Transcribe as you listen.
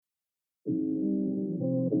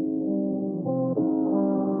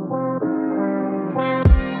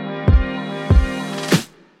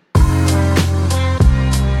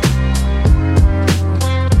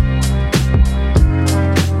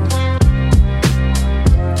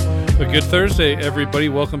Good Thursday, everybody.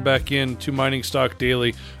 Welcome back in to Mining Stock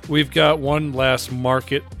Daily. We've got one last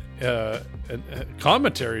market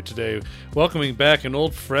commentary today. Welcoming back an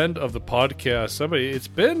old friend of the podcast. It's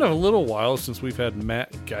been a little while since we've had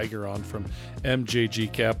Matt Geiger on from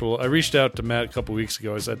MJG Capital. I reached out to Matt a couple weeks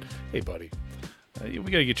ago. I said, hey, buddy, we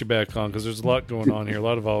got to get you back on because there's a lot going on here, a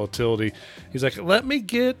lot of volatility. He's like, let me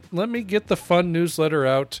get the fun newsletter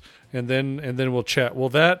out, and then we'll chat. Well,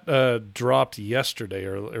 that dropped yesterday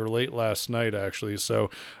or late last night, actually. So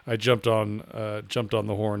I jumped on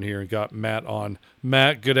the horn here and got Matt on.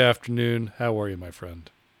 Matt, good afternoon. How are you, my friend?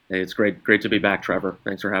 Hey, it's great to be back, Trevor.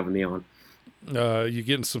 Thanks for having me on. You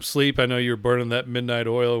getting some sleep? I know you were burning that midnight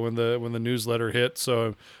oil when the newsletter hit.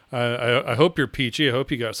 So I hope you're peachy. I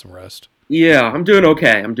hope you got some rest. Yeah, I'm doing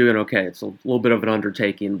okay. It's a little bit of an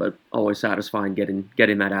undertaking, but always satisfying getting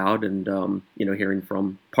that out and hearing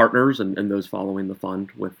from partners and those following the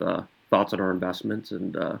fund with thoughts on our investments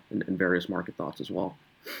and various market thoughts as well.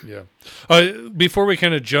 Yeah. Before we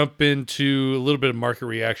kind of jump into a little bit of market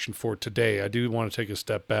reaction for today, I do want to take a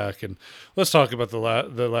step back and let's talk about the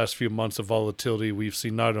last few months of volatility we've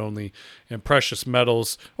seen not only in precious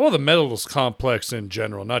metals, well, the metals complex in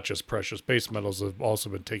general, not just precious. Base metals have also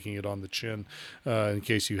been taking it on the chin. In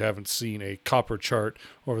case you haven't seen a copper chart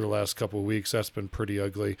over the last couple of weeks, that's been pretty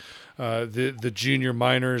ugly. The junior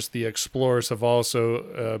miners, the explorers have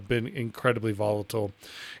also been incredibly volatile.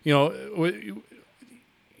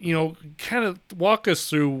 Kind of walk us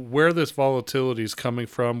through where this volatility is coming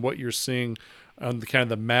from, what you're seeing on the kind of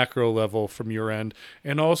the macro level from your end,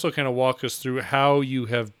 and also kind of walk us through how you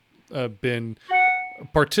have been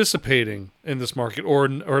participating in this market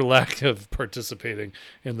or lack of participating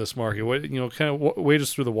in this market. Wade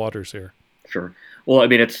us through the waters here. Sure. Well, I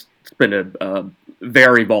mean, it's been a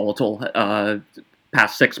very volatile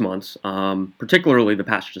past 6 months, particularly the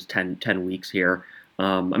past just 10 weeks here.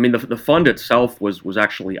 The fund itself was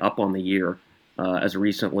actually up on the year as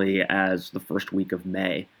recently as the first week of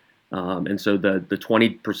May. And so the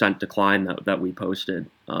 20% decline that we posted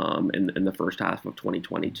in the first half of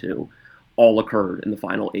 2022 all occurred in the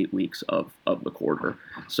final 8 weeks of the quarter.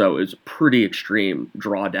 So it's a pretty extreme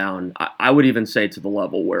drawdown. I would even say to the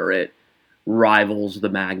level where it rivals the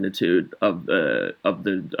magnitude of the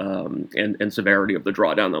and severity of the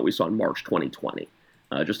drawdown that we saw in March 2020.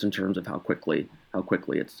 Just in terms of how quickly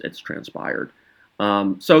it's transpired.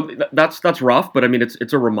 So that's rough, but I mean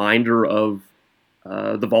it's a reminder of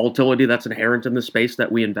the volatility that's inherent in the space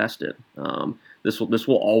that we invest in. This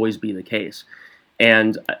will always be the case,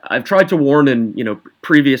 and I've tried to warn in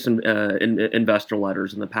previous investor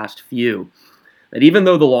letters in the past few that even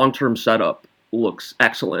though the long-term setup looks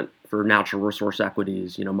excellent for natural resource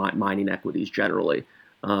equities, mining equities generally.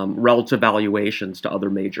 Relative valuations to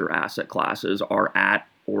other major asset classes are at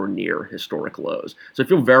or near historic lows. So I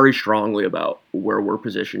feel very strongly about where we're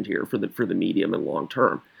positioned here for the medium and long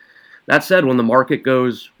term. That said, when the market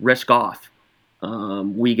goes risk off,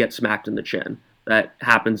 we get smacked in the chin. That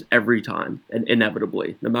happens every time, and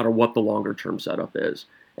inevitably, no matter what the longer term setup is.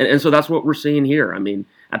 And so that's what we're seeing here. I mean,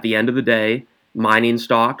 at the end of the day, mining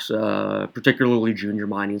stocks, particularly junior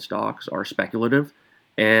mining stocks, are speculative.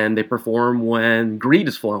 And they perform when greed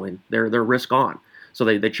is flowing. They're risk on. So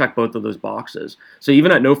they check both of those boxes. So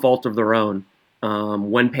even at no fault of their own,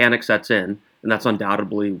 when panic sets in, and that's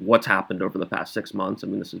undoubtedly what's happened over the past 6 months. I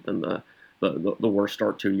mean, this has been the worst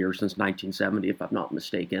start to a year since 1970, if I'm not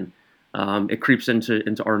mistaken. It creeps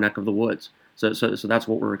into our neck of the woods. So that's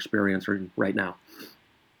what we're experiencing right now.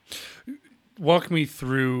 Walk me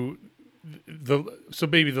through. So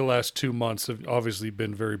maybe the last 2 months have obviously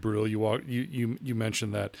been very brutal. You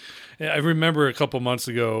mentioned that. I remember a couple months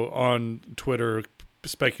ago on Twitter,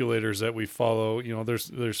 speculators that we follow.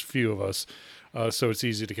 There's few of us, so it's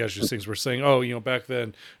easy to catch these things. We're saying, back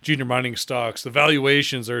then, junior mining stocks, the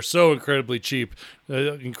valuations are so incredibly cheap,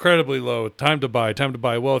 incredibly low. Time to buy.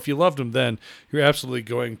 Well, if you loved them then, you're absolutely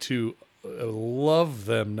going to love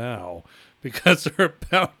them now. Because they're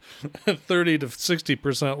about 30 to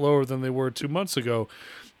 60% lower than they were 2 months ago.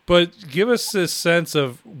 But give us this sense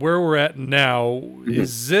of where we're at now.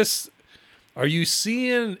 Mm-hmm. Are you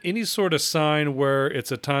seeing any sort of sign where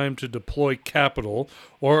it's a time to deploy capital,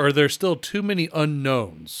 or are there still too many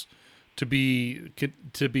unknowns to be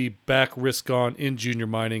back risk on in junior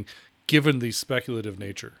mining, given the speculative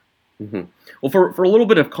nature? Mm-hmm. Well, for a little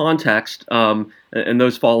bit of context, and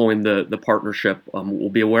those following the partnership will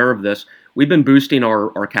be aware of this, we've been boosting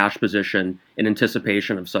our cash position in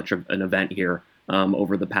anticipation of such an event here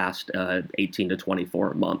over the past 18 to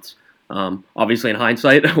 24 months. Obviously, in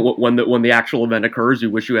hindsight, when the actual event occurs, you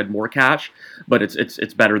wish you had more cash, but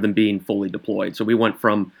it's better than being fully deployed. So we went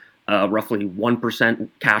from roughly 1%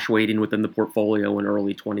 cash weighting within the portfolio in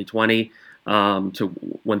early 2020 to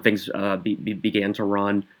when things began to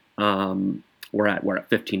run. We're at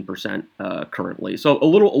 15% currently, so a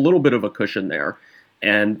little bit of a cushion there,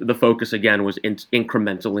 and the focus again was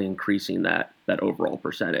incrementally increasing that overall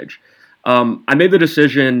percentage. I made the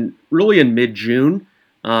decision really in mid-June,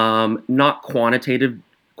 not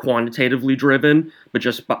quantitatively driven, but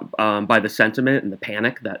just by the sentiment and the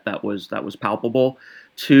panic that was palpable,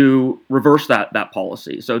 to reverse that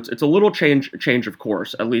policy. So it's a little change of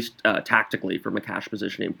course, at least tactically from a cash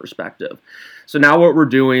positioning perspective. So now what we're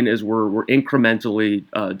doing is we're incrementally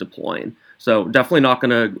deploying. So definitely not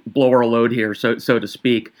going to blow our load here, so to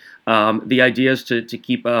speak. The idea is to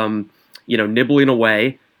keep nibbling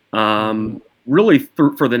away really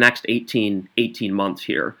for the next 18 months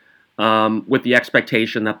here, with the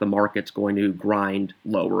expectation that the market's going to grind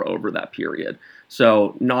lower over that period.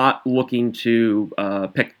 So not looking to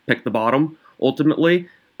pick the bottom ultimately,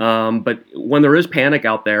 but when there is panic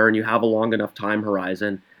out there and you have a long enough time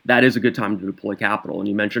horizon, that is a good time to deploy capital. And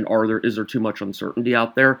you mentioned, is there too much uncertainty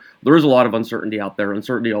out there? There is a lot of uncertainty out there.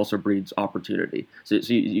 Uncertainty also breeds opportunity. So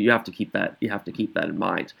you have to keep that. You have to keep that in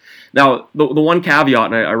mind. Now, the one caveat,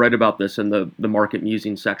 and I read about this in the market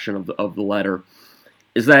musing section of the letter,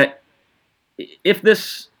 is that if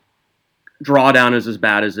this drawdown is as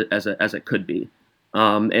bad as it could be,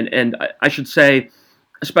 and I should say,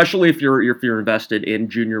 especially if you're invested in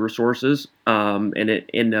junior resources, and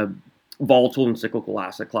in a volatile and cyclical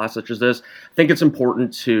asset class such as this, I think it's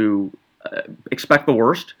important to expect the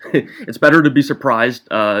worst. It's better to be surprised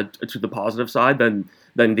to the positive side than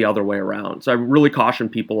the other way around. So I really caution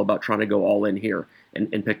people about trying to go all in here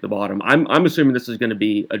and pick the bottom. I'm assuming this is going to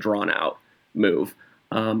be a drawn out move.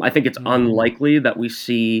 I think it's unlikely that we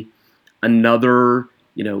see another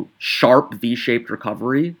sharp V-shaped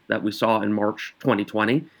recovery that we saw in March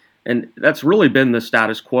 2020. And that's really been the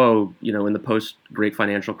status quo, in the post-Great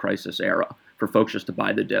Financial Crisis era, for folks just to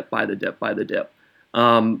buy the dip.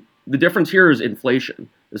 The difference here is inflation.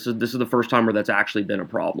 This is the first time where that's actually been a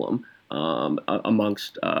problem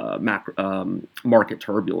amongst market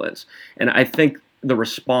turbulence. And I think the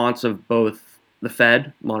response of both the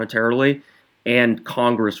Fed monetarily and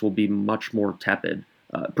Congress will be much more tepid,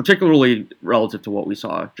 particularly relative to what we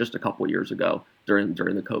saw just a couple of years ago during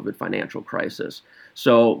the COVID financial crisis.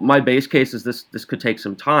 So my base case is this could take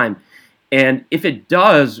some time. And if it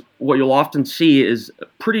does, what you'll often see is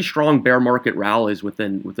pretty strong bear market rallies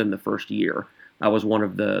within the first year. That was one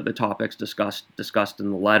of the topics discussed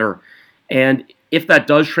in the letter. And if that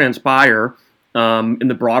does transpire in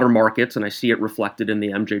the broader markets, and I see it reflected in the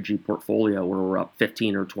MJG portfolio where we're up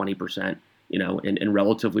 15 or 20%, in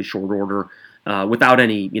relatively short order, without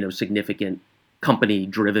any significant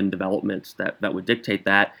company-driven developments that would dictate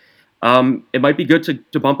that. It might be good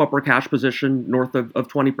to bump up our cash position north of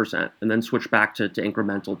 20% and then switch back to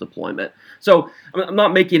incremental deployment. So I'm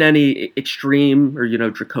not making any extreme or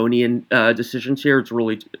draconian decisions here. It's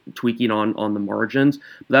really tweaking on the margins.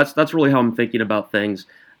 But that's really how I'm thinking about things,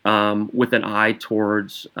 with an eye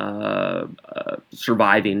towards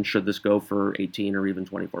surviving should this go for 18 or even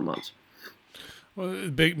 24 months. Well,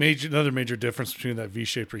 another major difference between that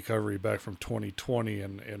V-shaped recovery back from 2020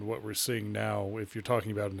 and what we're seeing now, if you're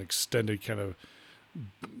talking about an extended kind of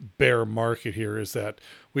bear market here, is that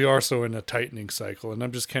we are also in a tightening cycle. And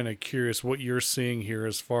I'm just kind of curious what you're seeing here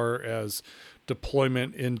as far as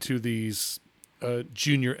deployment into these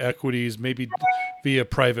junior equities, maybe via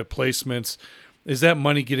private placements. Is that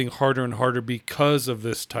money getting harder and harder because of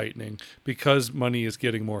this tightening, because money is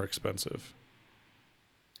getting more expensive?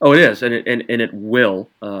 Oh, it is, and it will,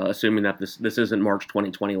 assuming that this isn't March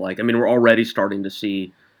 2020 like. I mean, we're already starting to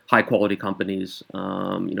see high quality companies,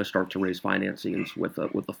 start to raise financings with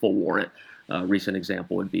a full warrant. Recent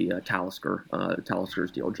example would be Talisker. Talisker's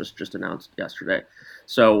deal just announced yesterday.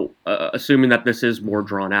 So, assuming that this is more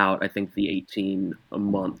drawn out, I think the 18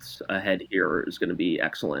 months ahead here is going to be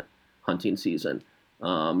excellent hunting season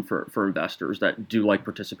for investors that do like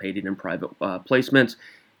participating in private placements,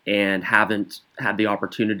 and haven't had the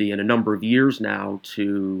opportunity in a number of years now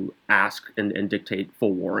to ask and dictate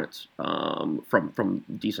full warrants from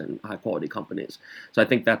decent, high-quality companies. So I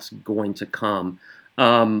think that's going to come.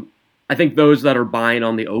 I think those that are buying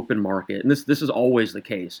on the open market, and this is always the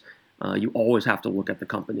case, you always have to look at the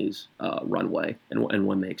company's runway and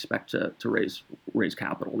when they expect to raise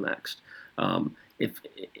capital next. If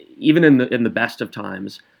even in the best of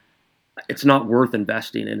times, it's not worth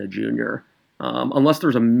investing in a junior. Unless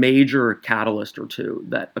there's a major catalyst or two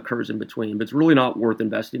that occurs in between. But it's really not worth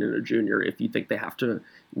investing in a junior if you think they have to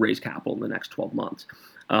raise capital in the next 12 months.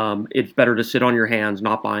 It's better to sit on your hands,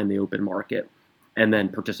 not buy in the open market, and then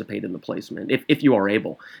participate in the placement if you are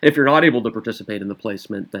able. If you're not able to participate in the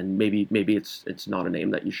placement, then maybe it's not a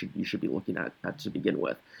name that you should be looking at to begin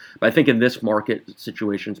with. But I think in this market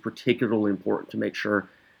situation, it's particularly important to make sure,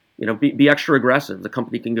 be extra aggressive. The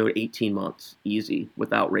company can go 18 months easy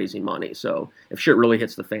without raising money. So if shit really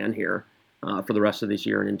hits the fan here for the rest of this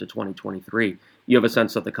year and into 2023, you have a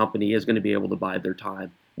sense that the company is going to be able to bide their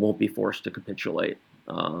time, won't be forced to capitulate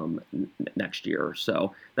next year.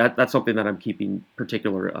 So that's something that I'm keeping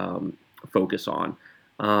particular focus on.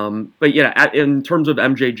 But yeah, in terms of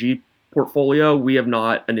MJG portfolio, we have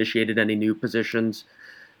not initiated any new positions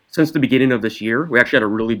since the beginning of this year. We actually had a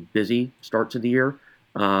really busy start to the year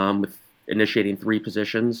with initiating 3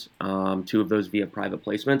 positions, 2 of those via private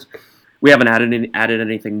placements. We haven't added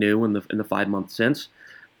anything new in the 5 months since.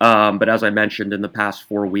 But as I mentioned, in the past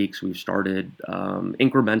 4 weeks, we've started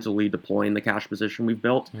incrementally deploying the cash position we've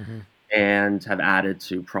built, and have added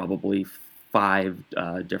to probably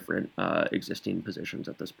 5 different existing positions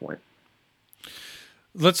at this point.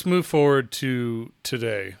 Let's move forward to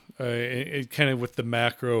today, kind of with the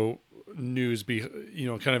macro news,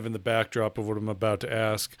 kind of in the backdrop of what I'm about to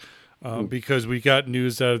ask, because we got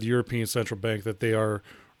news out of the European Central Bank that they are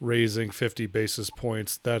raising 50 basis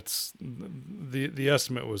points. That's the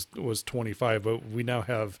estimate was 25, but we now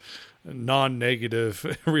have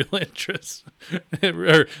non-negative real interest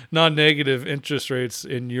or non-negative interest rates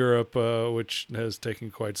in Europe, which has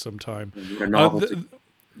taken quite some time.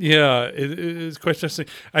 Yeah, it's quite interesting.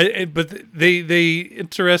 But they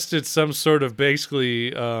interested some sort of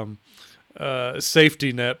basically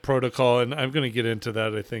safety net protocol, and I'm going to get into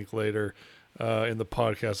that, I think, later in the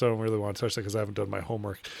podcast. I don't really want to touch that because I haven't done my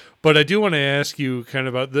homework. But I do want to ask you kind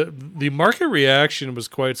of about the market reaction was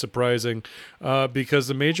quite surprising because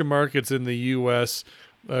the major markets in the U.S.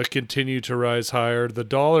 Continue to rise higher. The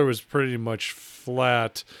dollar was pretty much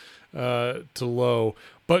flat to low,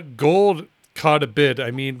 but gold caught a bid.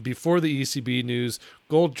 I mean, before the ECB news,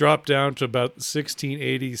 gold dropped down to about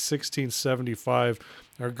 1680, 1675.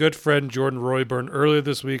 Our good friend Jordan Royburn earlier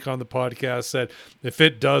this week on the podcast said if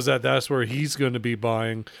it does that, that's where he's going to be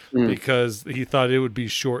buying because he thought it would be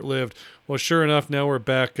short-lived. Well, sure enough, now we're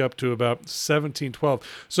back up to about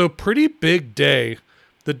 1712. So pretty big day.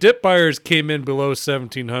 The dip buyers came in below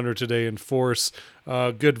 1700 today in force,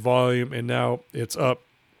 good volume, and now it's up.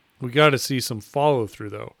 We got to see some follow-through,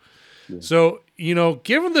 though. So,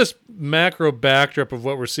 given this macro backdrop of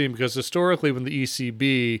what we're seeing, because historically when the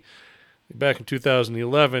ECB back in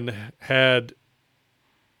 2011 had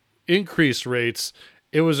increased rates,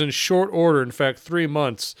 it was in short order, in fact, 3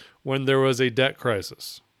 months when there was a debt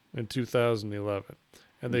crisis in 2011,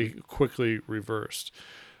 and they quickly reversed.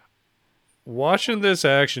 Watching this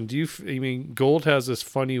action, gold has this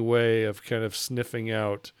funny way of kind of sniffing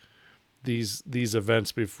out these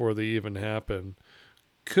events before they even happen.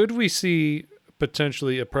 Could we see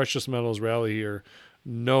potentially a precious metals rally here,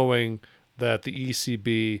 knowing that the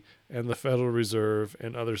ECB and the Federal Reserve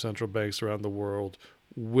and other central banks around the world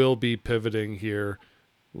will be pivoting here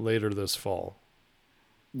later this fall?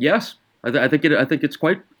 Yes, I think it's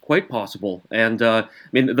quite possible. And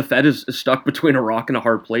the Fed is stuck between a rock and a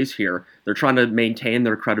hard place here. They're trying to maintain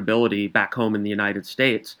their credibility back home in the United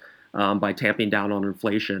States by tamping down on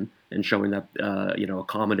inflation and showing that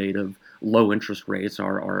accommodative low interest rates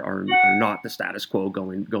are not the status quo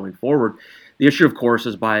going forward. The issue, of course,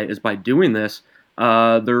 is by doing this,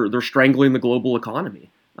 they're strangling the global economy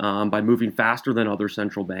by moving faster than other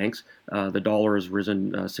central banks. The dollar has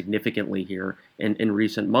risen significantly here in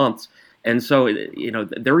recent months. And so,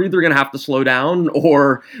 they're either going to have to slow down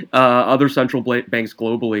or other central banks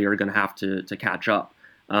globally are going to have to catch up.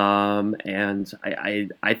 And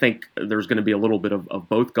I think there's going to be a little bit of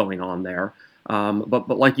both going on there.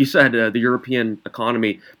 But like you said, the European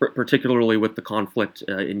economy, particularly with the conflict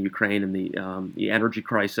in Ukraine and the energy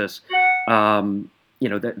crisis,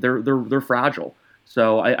 they're fragile.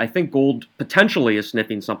 So I think gold potentially is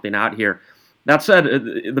sniffing something out here. That said,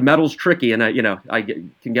 the metal's tricky, and I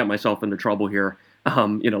can get myself into trouble here.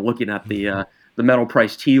 Looking at the metal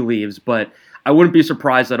price tea leaves, but I wouldn't be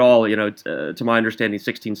surprised at all. To my understanding,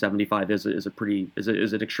 1675 is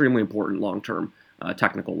an extremely important long-term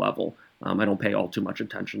technical level. I don't pay all too much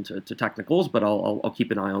attention to technicals, but I'll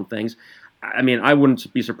keep an eye on things. I mean, I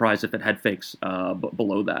wouldn't be surprised if it head fakes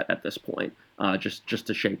below that at this point, just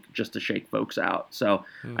to shake folks out. So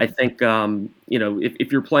I think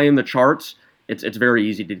if you're playing the charts, it's very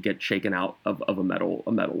easy to get shaken out of a metal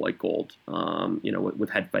like gold, with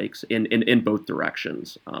head fakes in both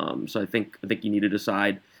directions. So I think you need to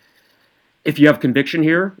decide, if you have conviction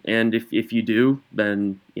here, and if you do,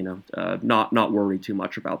 then not worry too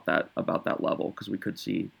much about that level, because we could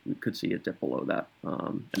see it dip below that,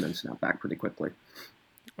 and then snap back pretty quickly.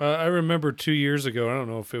 I remember 2 years ago, I don't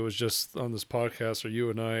know if it was just on this podcast or you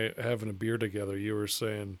and I having a beer together, you were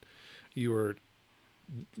saying you were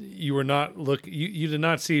not you did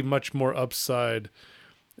not see much more upside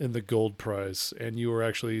in the gold price, and you were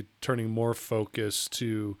actually turning more focus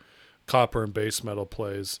to copper and base metal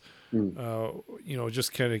plays.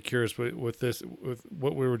 Just kind of curious with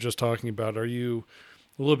what we were just talking about. Are you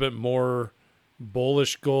a little bit more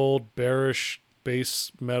bullish gold, bearish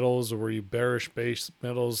base metals, or were you bearish base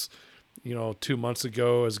metals, 2 months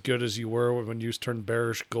ago, as good as you were when you turned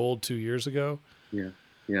bearish gold 2 years ago?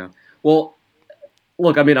 Yeah. Well,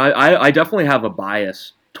 look, I mean, I definitely have a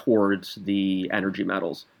bias towards the energy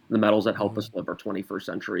metals, the metals that help us live our 21st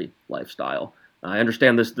century lifestyle. I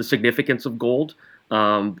understand the significance of gold.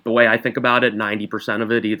 The way I think about it, 90%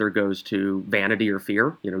 of it either goes to vanity or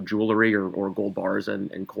fear, jewelry or gold bars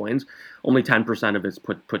and coins. Only 10% of it's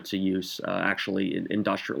put to use actually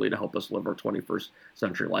industrially to help us live our 21st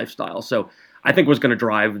century lifestyle. So I think what's going to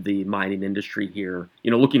drive the mining industry here,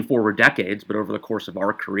 looking forward decades, but over the course of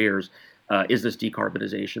our careers, is this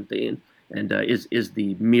decarbonization theme. And is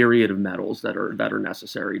the myriad of metals that are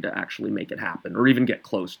necessary to actually make it happen, or even get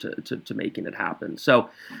close to making it happen. So,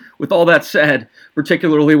 with all that said,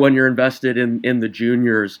 particularly when you're invested in the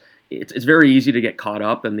juniors, it's very easy to get caught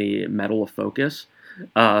up in the metal of focus.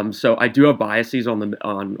 So I do have biases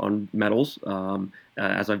on metals,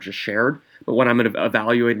 as I've just shared. But when I'm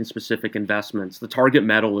evaluating specific investments, the target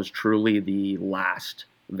metal is truly the last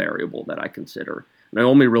variable that I consider. And I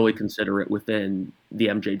only really consider it within the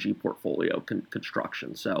MJG portfolio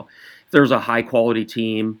construction. So if there's a high quality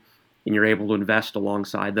team and you're able to invest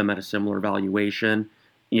alongside them at a similar valuation,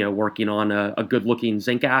 working on a good looking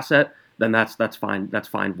zinc asset, then that's fine. That's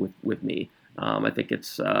fine with me. I think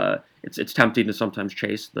it's tempting to sometimes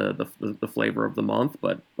chase the flavor of the month,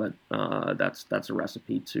 but that's a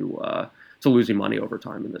recipe to losing money over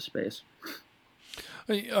time in this space.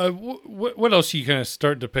 What else are you kind of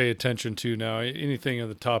starting to pay attention to now? Anything at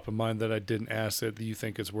the top of mind that I didn't ask that you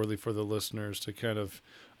think is worthy for the listeners to kind of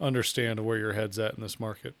understand where your head's at in this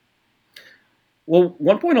market? Well,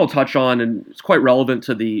 one point I'll touch on, and it's quite relevant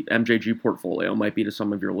to the MJG portfolio, might be to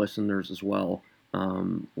some of your listeners as well,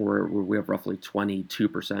 where we have roughly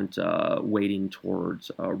 22% weighting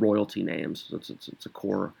towards royalty names. So it's a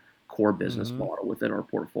core business model within our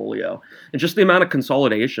portfolio, and just the amount of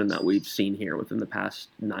consolidation that we've seen here within the past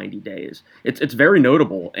 90 days. It's very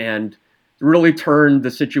notable, and really turned the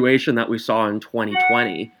situation that we saw in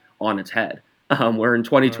 2020 on its head. Where in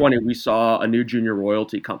 2020 we saw a new junior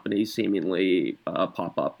royalty company seemingly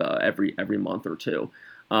pop up every month or two.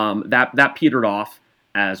 That petered off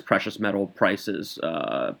as precious metal prices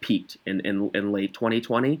peaked in late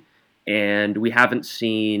 2020. And we haven't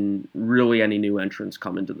seen really any new entrants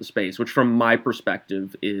come into the space, which from my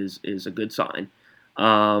perspective is a good sign.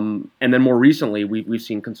 And then more recently, we've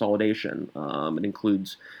seen consolidation. It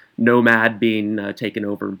includes Nomad being taken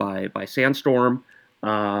over by Sandstorm.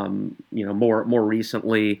 More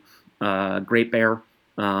recently, Great Bear,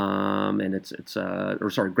 and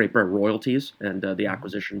Great Bear Royalties, and the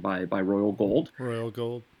acquisition by Royal Gold.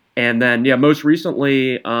 And then most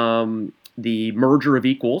recently, the merger of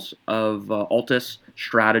equals of Altus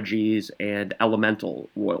Strategies and Elemental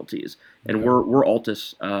Royalties. And we're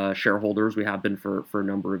Altus shareholders. We have been for a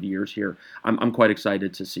number of years here. I'm quite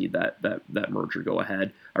excited to see that merger go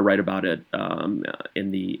ahead. I write about it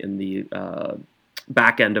in the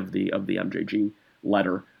back end of the MJG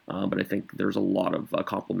letter, but I think there's a lot of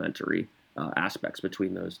complementary aspects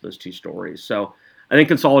between those two stories. So I think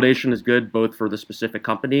consolidation is good both for the specific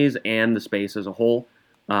companies and the space as a whole.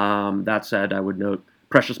 That said, I would note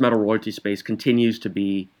precious metal royalty space continues to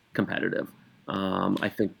be competitive. I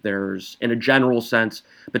think there's, in a general sense,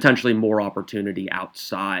 potentially more opportunity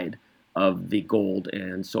outside of the gold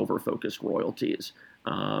and silver focused royalties.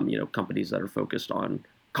 Companies that are focused on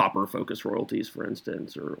copper focused royalties, for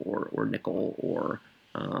instance, or nickel, or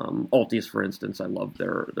Altius, for instance. I love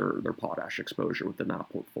their potash exposure within that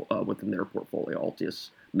within their portfolio.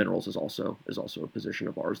 Altius Minerals is also a position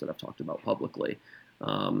of ours that I've talked about publicly.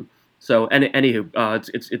 Anywho,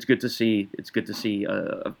 it's good to see. It's good to see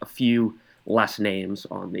a few less names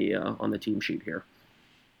on the team sheet here.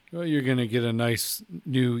 Well, you're going to get a nice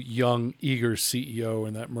new, young, eager CEO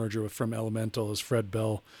in that merger from Elemental, as Fred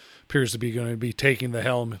Bell appears to be going to be taking the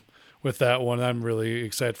helm with that one. I'm really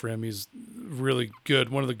excited for him. He's really good,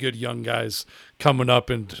 one of the good young guys coming up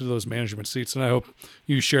into those management seats, and I hope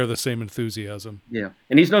you share the same enthusiasm. Yeah,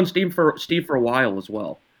 and he's known Steve for a while as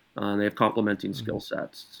well. They have complementing skill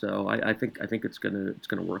sets, so I think it's gonna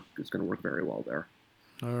work. It's gonna work very well there.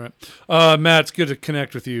 All right, Matt, it's good to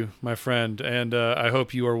connect with you, my friend, and I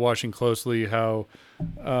hope you are watching closely how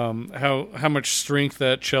much strength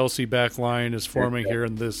that Chelsea back line is forming here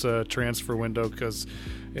in this transfer window, because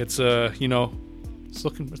it's it's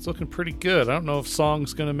looking pretty good. I don't know if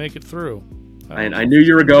Song's going to make it through. I knew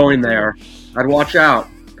you were going there. I'd watch out.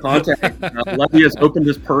 Conte, Levy has opened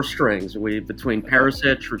his purse strings. Between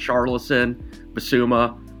Perisic, Richarlison,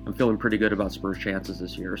 Basuma, I'm feeling pretty good about Spurs' chances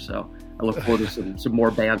this year. So I look forward to some more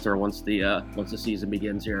banter once the season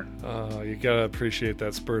begins here. You gotta appreciate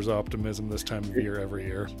that Spurs optimism this time of year every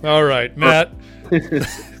year. All right, Matt.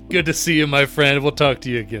 Good to see you, my friend. We'll talk to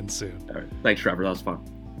you again soon. All right. Thanks, Trevor. That was fun.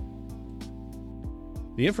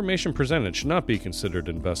 The information presented should not be considered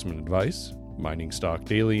investment advice. Mining Stock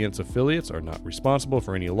Daily and its affiliates are not responsible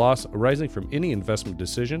for any loss arising from any investment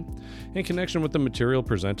decision in connection with the material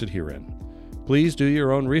presented herein. Please do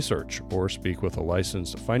your own research or speak with a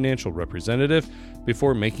licensed financial representative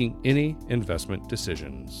before making any investment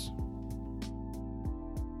decisions.